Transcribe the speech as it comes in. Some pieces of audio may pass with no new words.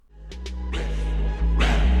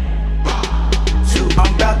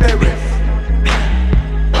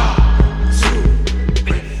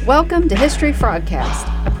Welcome to History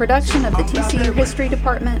Frogcast, a production of the TCU History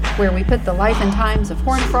Department where we put the life and times of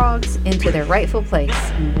horned frogs into their rightful place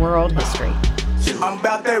in world history. I'm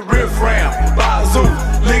about that riff-ram, bazoo,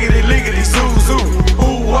 liggity, zoo,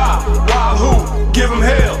 ooh, wah, wahoo, give 'em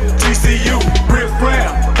hell, TCU,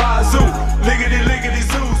 riff-ram, bazoo, liggity,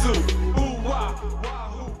 zoo, ooh, wah,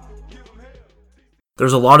 wahoo, give 'em hell.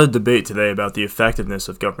 There's a lot of debate today about the effectiveness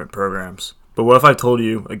of government programs. But what if I told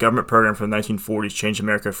you a government program from the 1940s changed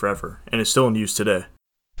America forever, and is still in use today?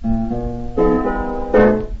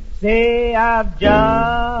 Say I've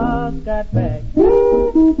just got back from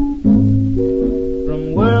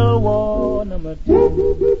World War Number 2.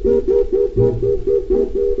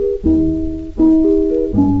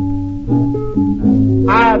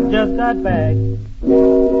 I've just got back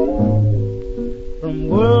from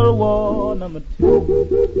World War Number 2.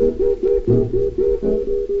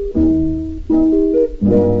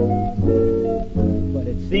 But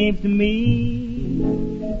it seems to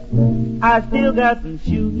me I still got some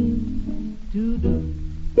shooting to do.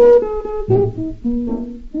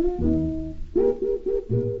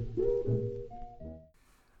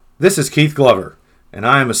 This is Keith Glover, and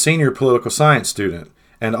I am a senior political science student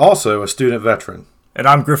and also a student veteran. And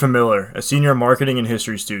I'm Griffin Miller, a senior marketing and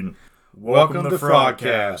history student. Welcome to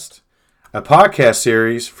Frogcast, a podcast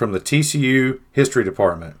series from the TCU History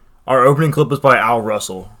Department. Our opening clip was by Al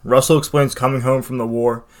Russell. Russell explains coming home from the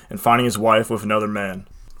war and finding his wife with another man.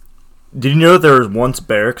 Did you know that there was once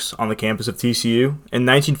barracks on the campus of TCU? In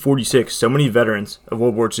 1946, so many veterans of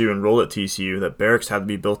World War II enrolled at TCU that barracks had to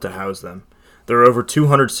be built to house them. There were over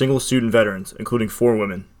 200 single-student veterans, including 4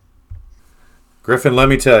 women. Griffin, let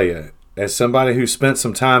me tell you, as somebody who spent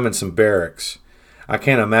some time in some barracks, I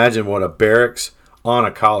can't imagine what a barracks on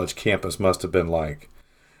a college campus must have been like.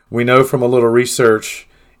 We know from a little research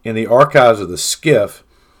in the archives of the SCIF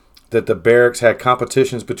that the barracks had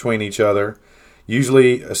competitions between each other,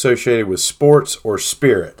 usually associated with sports or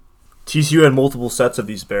spirit. TCU had multiple sets of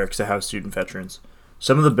these barracks to house student veterans.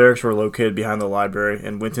 Some of the barracks were located behind the library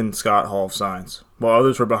and Winton Scott Hall of Science, while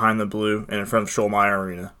others were behind the Blue and in front of Schollmeyer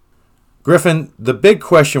Arena. Griffin, the big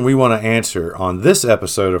question we want to answer on this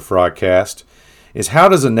episode of Frogcast is how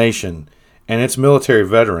does a nation and its military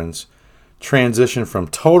veterans transition from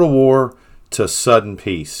total war to sudden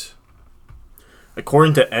peace?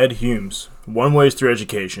 According to Ed Humes, one way is through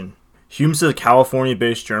education. Humes is a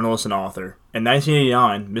California-based journalist and author. In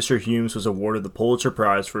 1989, Mr. Humes was awarded the Pulitzer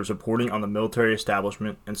Prize for his reporting on the military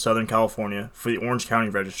establishment in Southern California for the Orange County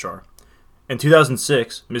Registrar. In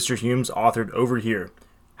 2006, Mr. Humes authored Over Here,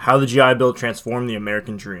 How the GI Bill Transformed the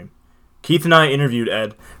American Dream. Keith and I interviewed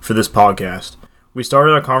Ed for this podcast. We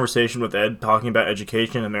started our conversation with Ed talking about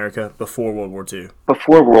education in America before World War II.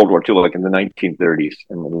 Before World War II, like in the 1930s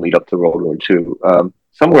and then lead up to World War II,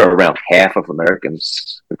 somewhere around half of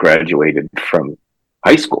Americans graduated from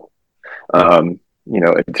high school. It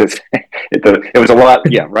was a lot.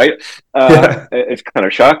 Yeah, right. It's kind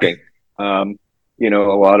of shocking. A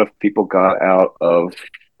lot of people got out of,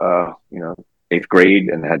 8th grade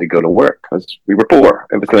and had to go to work because we were poor.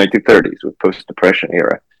 It was the 1930s with post-Depression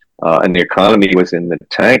era. And the economy was in the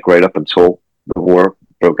tank right up until the war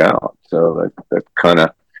broke out. So that kind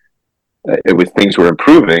of, things were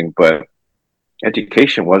improving, but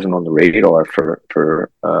education wasn't on the radar for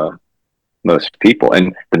most people.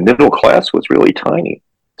 And the middle class was really tiny.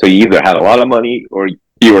 So you either had a lot of money or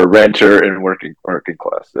you were a renter and working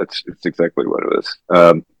class. It's exactly what it was.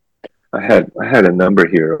 I had a number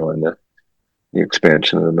here on the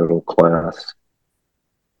expansion of the middle class.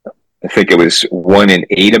 I think it was 1 in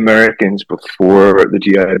 8 Americans before the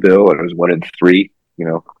GI Bill, and it was 1 in 3,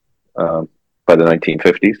 by the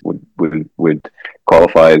 1950s would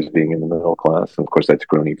qualify as being in the middle class. And of course, that's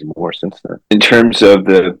grown even more since then. In terms of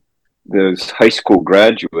those high school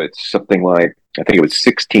graduates, something like, I think it was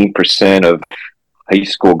 16% of high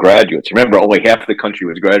school graduates. Remember, only half the country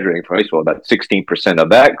was graduating from high school. About 16% of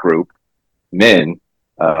that group, men,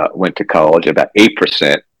 went to college. About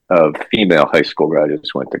 8% of female high school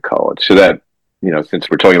graduates went to college. So that, since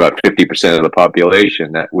we're talking about 50% of the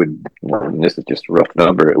population, that would, and this is just a rough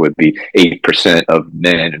number, it would be 8% of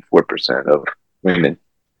men and 4% of women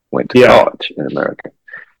went to college in America.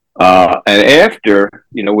 And after,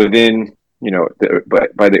 within,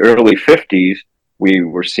 by the early 50s, we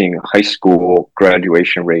were seeing high school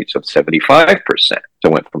graduation rates of 75%. So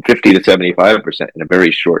it went from 50 to 75% in a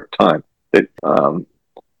very short time.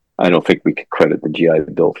 I don't think we can credit the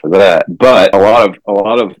GI Bill for that, but a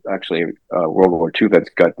lot of actually World War II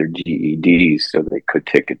vets got their GEDs so they could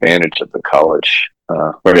take advantage of the college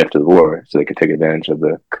right after the war, so they could take advantage of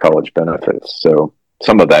the college benefits. So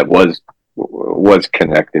some of that was was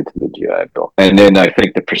connected to the GI Bill. And then I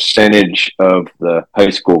think the percentage of the high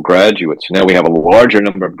school graduates, now we have a larger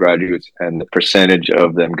number of graduates, and the percentage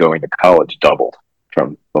of them going to college doubled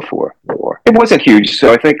from before the war. It wasn't huge,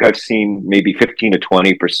 so I think I've seen maybe 15 to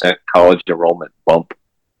 20% college enrollment bump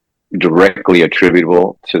directly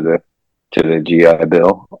attributable to the GI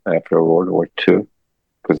Bill after World War II,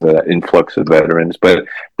 because of that influx of veterans. But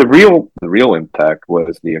the real impact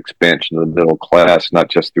was the expansion of the middle class, not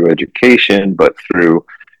just through education, but through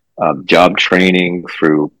job training,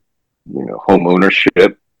 through home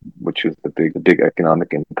ownership, which is the big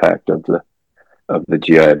economic impact of the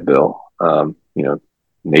GI Bill.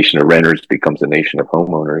 Nation of renters becomes a nation of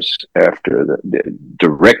homeowners after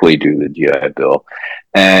directly due to the GI Bill,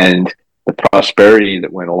 and the prosperity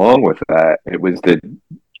that went along with that. It was the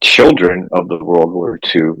children of the World War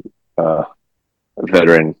II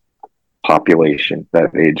veteran population,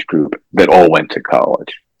 that age group, that all went to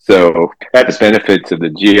college. So the benefits of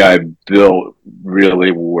the GI Bill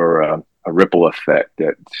really were a ripple effect.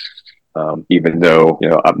 That even though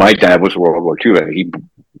my dad was World War II, and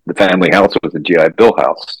the family house was a GI Bill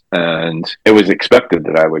house, and it was expected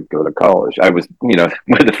that I would go to college. I was, one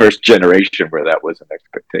of the first generation where that was an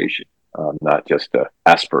expectation, not just an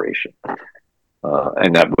aspiration.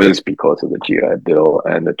 And that was because of the GI Bill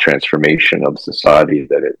and the transformation of society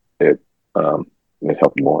that it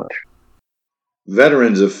helped launch.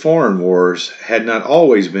 Veterans of foreign wars had not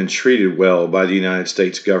always been treated well by the United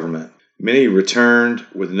States government. Many returned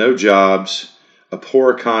with no jobs, a poor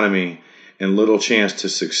economy, and little chance to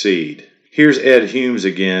succeed. Here's Ed Humes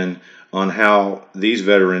again on how these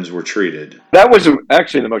veterans were treated. That was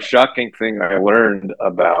actually the most shocking thing I learned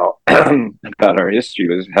about our history,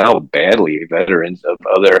 was how badly veterans of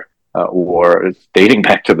other wars dating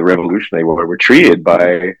back to the Revolutionary War were treated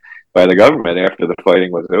by the government after the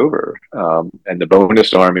fighting was over. And the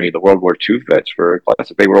bonus army, the World War II vets,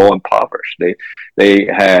 they were all impoverished. They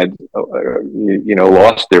had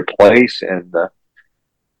lost their place and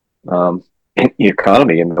in the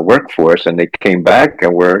economy, in the workforce, and they came back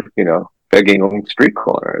and were begging on street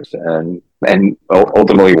corners and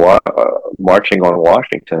ultimately marching on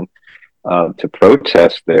Washington to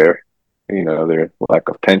protest their lack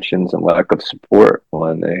of pensions and lack of support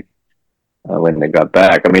when they got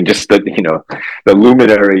back. I mean, just the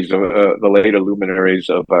luminaries, the later luminaries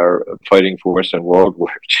of our fighting force in World War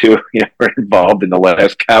II, were involved in the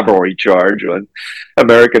last cavalry charge on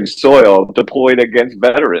American soil, deployed against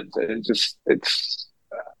veterans. And it's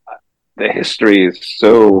the history is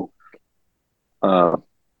so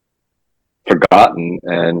forgotten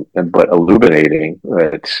but illuminating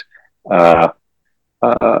that.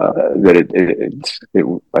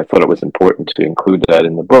 I thought it was important to include that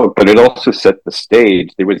in the book, but it also set the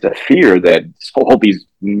stage. There was a fear that all these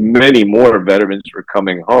many more veterans were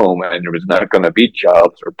coming home, and there was not going to be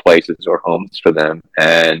jobs or places or homes for them.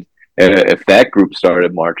 And if that group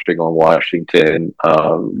started marching on Washington,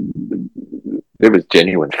 there was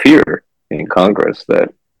genuine fear in Congress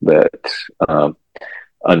that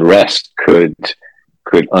unrest could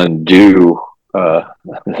undo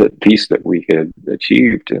the peace that we had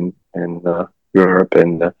achieved in Europe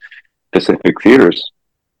and the Pacific theaters.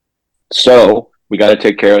 So we got to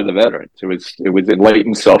take care of the veterans. It was in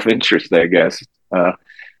latent self-interest, I guess,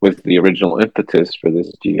 was the original impetus for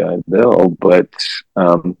this GI Bill, but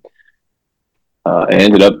it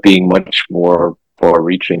ended up being much more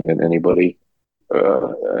far-reaching than anybody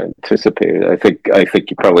anticipated. I think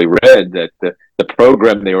you probably read that the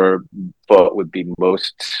program they thought would be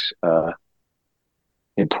most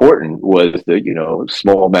important was the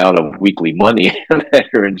small amount of weekly money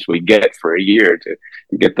veterans we get for a year to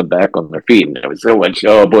get them back on their feet. And it was so much,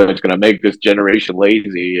 oh boy, it's going to make this generation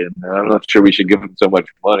lazy, and I'm not sure we should give them so much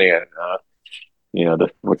money. And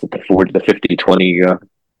the 50-20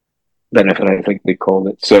 benefit, I think they called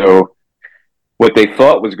it. So what they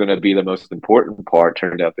thought was going to be the most important part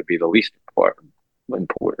turned out to be the least important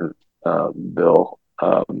bill.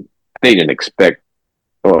 They didn't expect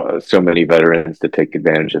so many veterans to take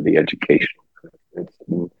advantage of the education,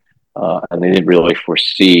 and they didn't really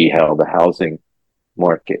foresee how the housing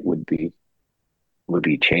market would be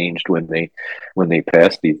changed when they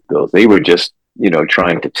passed these bills. They were just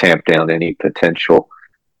trying to tamp down any potential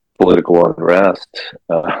political unrest.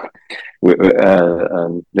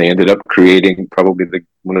 They ended up creating probably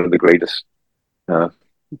one of the greatest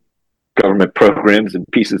government programs and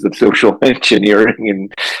pieces of social engineering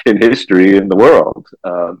in history in the world,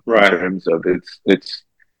 right, in terms of its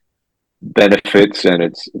benefits and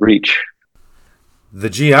its reach. The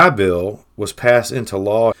GI Bill was passed into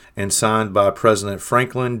law and signed by President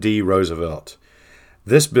Franklin D. Roosevelt.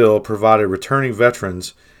 This bill provided returning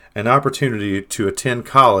veterans an opportunity to attend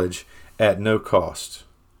college at no cost.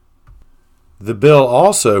 The bill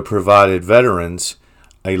also provided veterans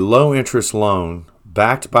a low-interest loan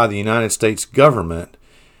backed by the United States government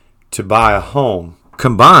to buy a home.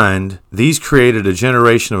 Combined, these created a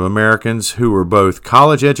generation of Americans who were both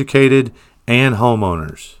college-educated and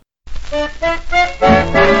homeowners.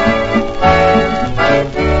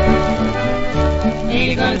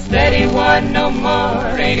 Ain't gonna study one no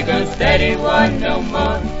more. Ain't gonna study one no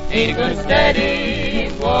more. Ain't gonna study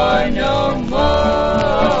one no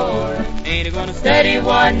more. Ain't gonna study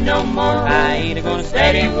one no more. I ain't gonna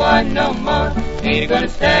study one no more. Ain't gonna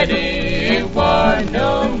study one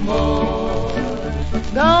no more.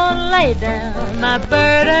 Gonna lay down my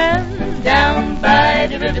burden down by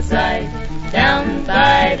the riverside. Down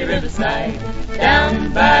by the riverside.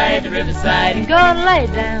 Down by the riverside. Gonna lay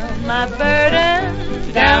down my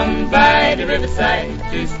burden down by the riverside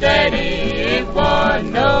to study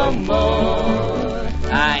one no more.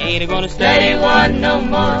 I ain't gonna study one no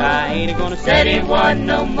more. I ain't gonna study one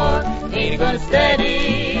no more. Ain't gonna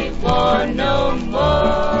study one no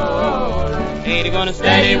more. Ain't gonna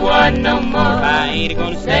study one no more. I ain't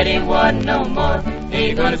gonna study one no more.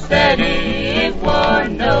 Ain't gonna study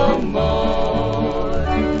one no more.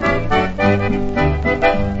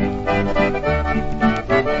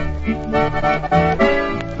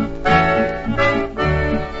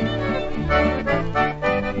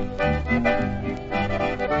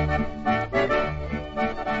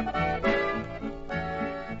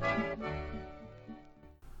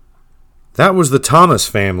 That was the Thomas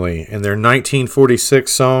Family and their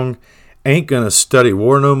 1946 song, Ain't Gonna Study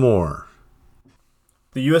War No More.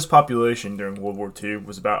 The U.S. population during World War II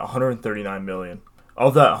was about 139 million.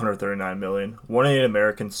 Of that 139 million, 1 in 8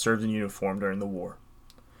 Americans served in uniform during the war.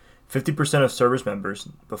 50% of service members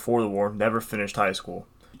before the war never finished high school.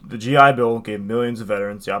 The GI Bill gave millions of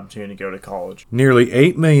veterans the opportunity to go to college. Nearly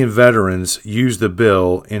 8 million veterans used the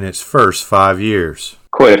bill in its first 5 years.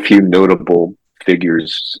 Quite a few notable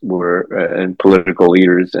figures were, and political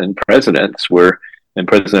leaders and presidents were, and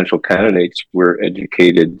presidential candidates were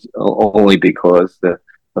educated only because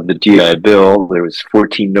of the GI Bill. There was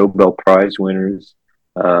 14 Nobel Prize winners,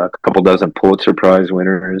 a couple dozen Pulitzer Prize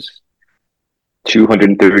winners,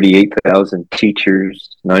 238,000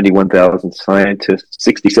 teachers, 91,000 scientists,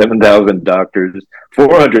 67,000 doctors,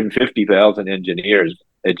 450,000 engineers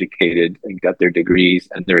educated and got their degrees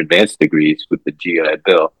and their advanced degrees with the GI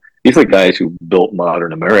Bill. These are guys who built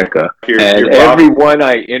modern America. Everyone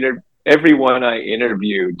I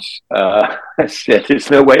interviewed said,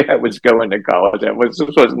 "There's no way I was going to college. This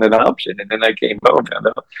wasn't an option." And then I came home and found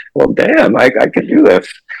out, well, damn, I can do this.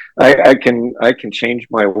 I can change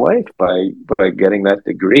my life by getting that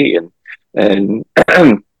degree. And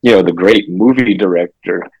the great movie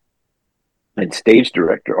director and stage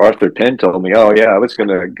director Arthur Penn told me, "Oh yeah, I was going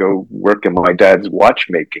to go work in my dad's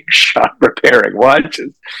watchmaking shop repairing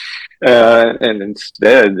watches." And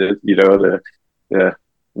instead, the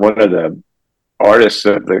one of the artists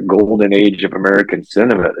of the golden age of American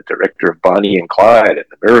cinema, the director of Bonnie and Clyde and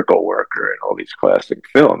The Miracle Worker and all these classic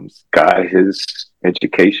films, got his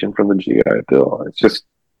education from the GI Bill. It's just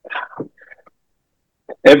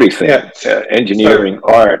everything. Yeah. Engineering,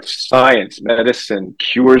 arts, science, medicine,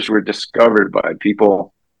 cures were discovered by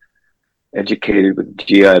people educated with the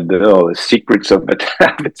GI Bill. The secrets of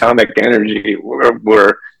atomic energy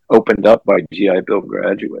were opened up by GI Bill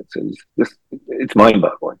graduates. It's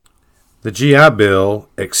mind-boggling. The GI Bill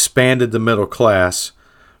expanded the middle class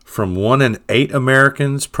from 1 in 8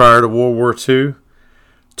 Americans prior to World War II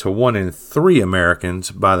to 1 in 3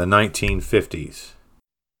 Americans by the 1950s.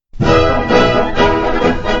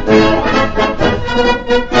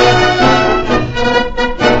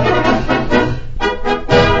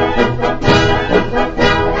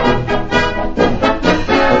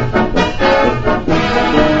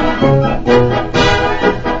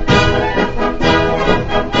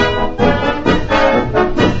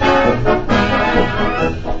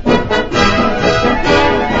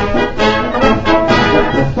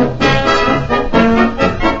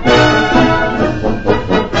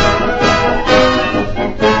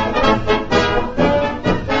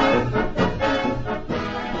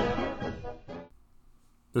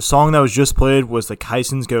 The song that was just played was The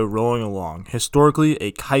Caissons Go Rolling Along. Historically,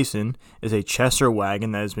 a caisson is a chest or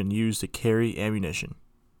wagon that has been used to carry ammunition.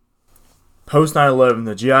 Post 9/11,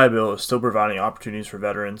 the GI Bill is still providing opportunities for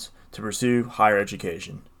veterans to pursue higher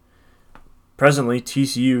education. Presently,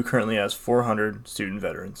 TCU currently has 400 student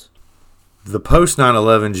veterans. The post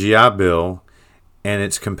 9/11 GI Bill and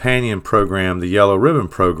its companion program, the Yellow Ribbon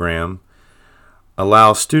Program,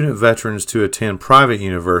 allows student veterans to attend private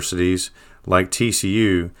universities like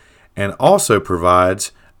TCU, and also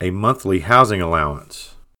provides a monthly housing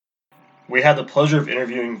allowance. We had the pleasure of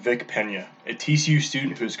interviewing Vic Pena, a TCU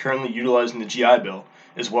student who is currently utilizing the GI Bill,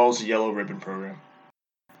 as well as the Yellow Ribbon program.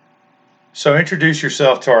 So introduce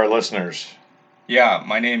yourself to our listeners. Yeah,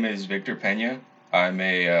 my name is Victor Pena. I'm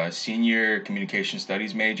a senior communication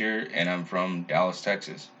studies major, and I'm from Dallas,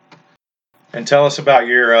 Texas. And tell us about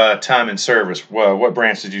your time in service. Well, what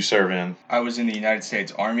branch did you serve in? I was in the United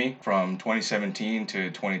States Army from 2017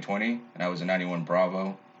 to 2020, and I was a 91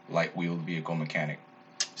 Bravo light wheeled vehicle mechanic.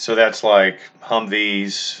 So that's like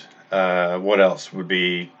Humvees. What else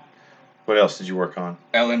did you work on?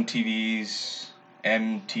 LMTVs,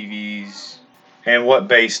 MTVs. And what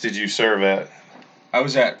base did you serve at? I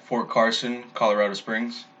was at Fort Carson, Colorado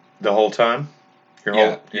Springs. The whole time?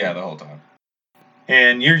 The whole time.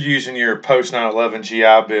 And you're using your post 9/11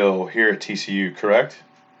 GI Bill here at TCU, correct?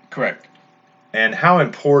 Correct. And how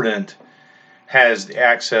important has the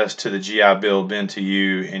access to the GI Bill been to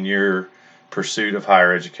you in your pursuit of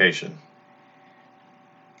higher education?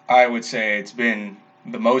 I would say it's been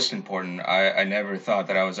the most important. I never thought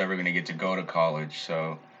that I was ever going to get to go to college.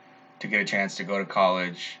 So to get a chance to go to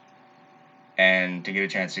college and to get a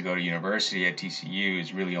chance to go to university at TCU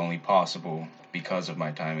is really only possible because of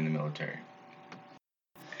my time in the military.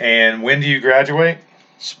 And when do you graduate?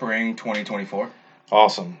 Spring 2024.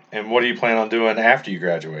 Awesome. And what do you plan on doing after you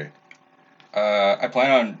graduate? I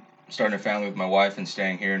plan on starting a family with my wife and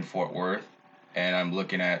staying here in Fort Worth. And I'm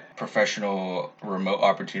looking at professional remote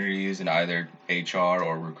opportunities in either HR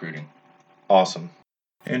or recruiting. Awesome.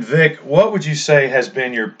 And Vic, what would you say has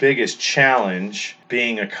been your biggest challenge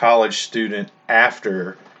being a college student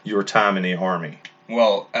after your time in the Army?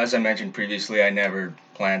 Well, as I mentioned previously, I never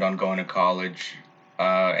planned on going to college.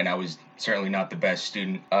 And I was certainly not the best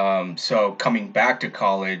student. So coming back to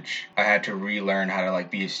college, I had to relearn how to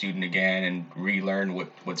be a student again and relearn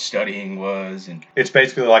what studying was. And it's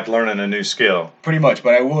basically like learning a new skill. Pretty much.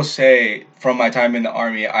 But I will say from my time in the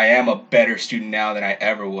Army, I am a better student now than I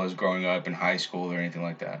ever was growing up in high school or anything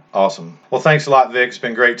like that. Awesome. Well, thanks a lot, Vic. It's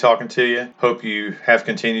been great talking to you. Hope you have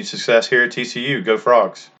continued success here at TCU. Go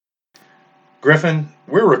Frogs. Griffin,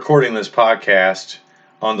 we're recording this podcast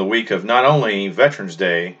on the week of not only Veterans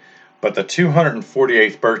Day, but the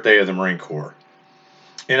 248th birthday of the Marine Corps.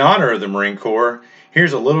 In honor of the Marine Corps,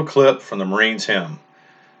 here's a little clip from the Marines hymn.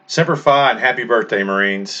 Semper Fi and happy birthday,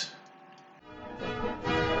 Marines.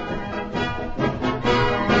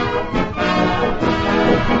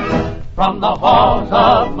 From the halls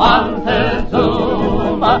of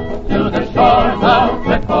Montezuma to the shores of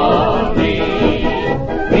Tripoli,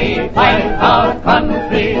 we fight our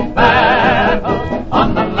country's battles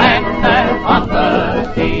on the land and on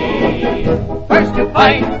the sea. First to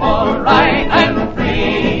fight for right and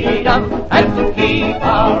freedom, and to keep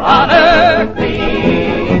our honor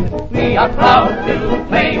clean. We are proud to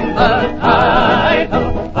claim the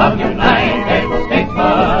title of United States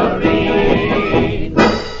Marine.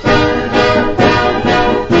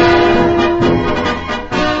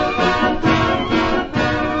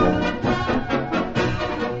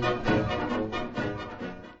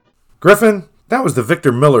 Griffin, that was the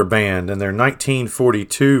Victor Miller Band and their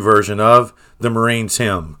 1942 version of the Marines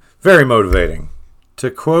hymn. Very motivating. To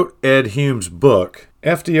quote Ed Hume's book,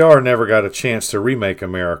 FDR never got a chance to remake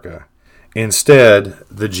America. Instead,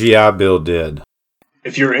 the GI Bill did.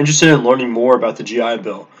 If you're interested in learning more about the GI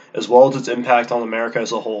Bill, as well as its impact on America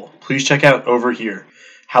as a whole, please check out Over Here,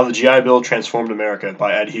 How the GI Bill Transformed America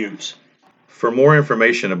by Ed Humes. For more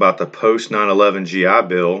information about the post 9/11 GI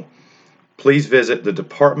Bill, please visit the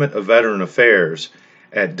Department of Veteran Affairs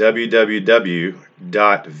at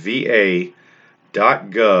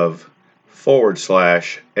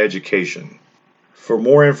www.va.gov/education. For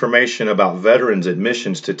more information about veterans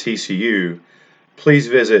admissions to TCU, please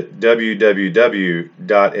visit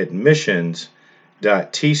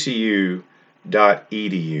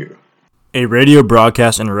www.admissions.tcu.edu. A radio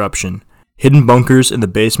broadcast interruption, hidden bunkers in the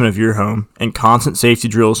basement of your home, and constant safety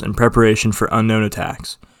drills in preparation for unknown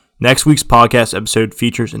attacks. Next week's podcast episode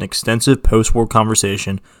features an extensive post-war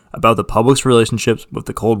conversation about the public's relationships with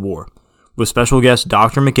the Cold War, with special guest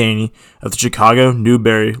Dr. McHaney of the Chicago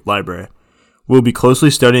Newberry Library. We'll be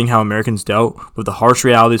closely studying how Americans dealt with the harsh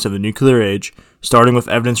realities of the nuclear age, starting with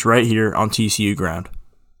evidence right here on TCU ground.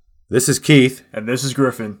 This is Keith. And this is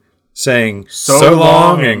Griffin. Saying, so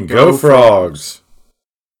long and go Frogs.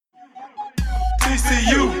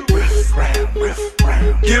 TCU,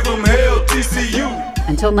 give them hell, TCU.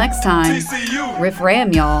 Until next time, TCU, riff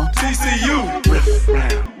ram, y'all.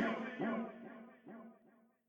 TCU,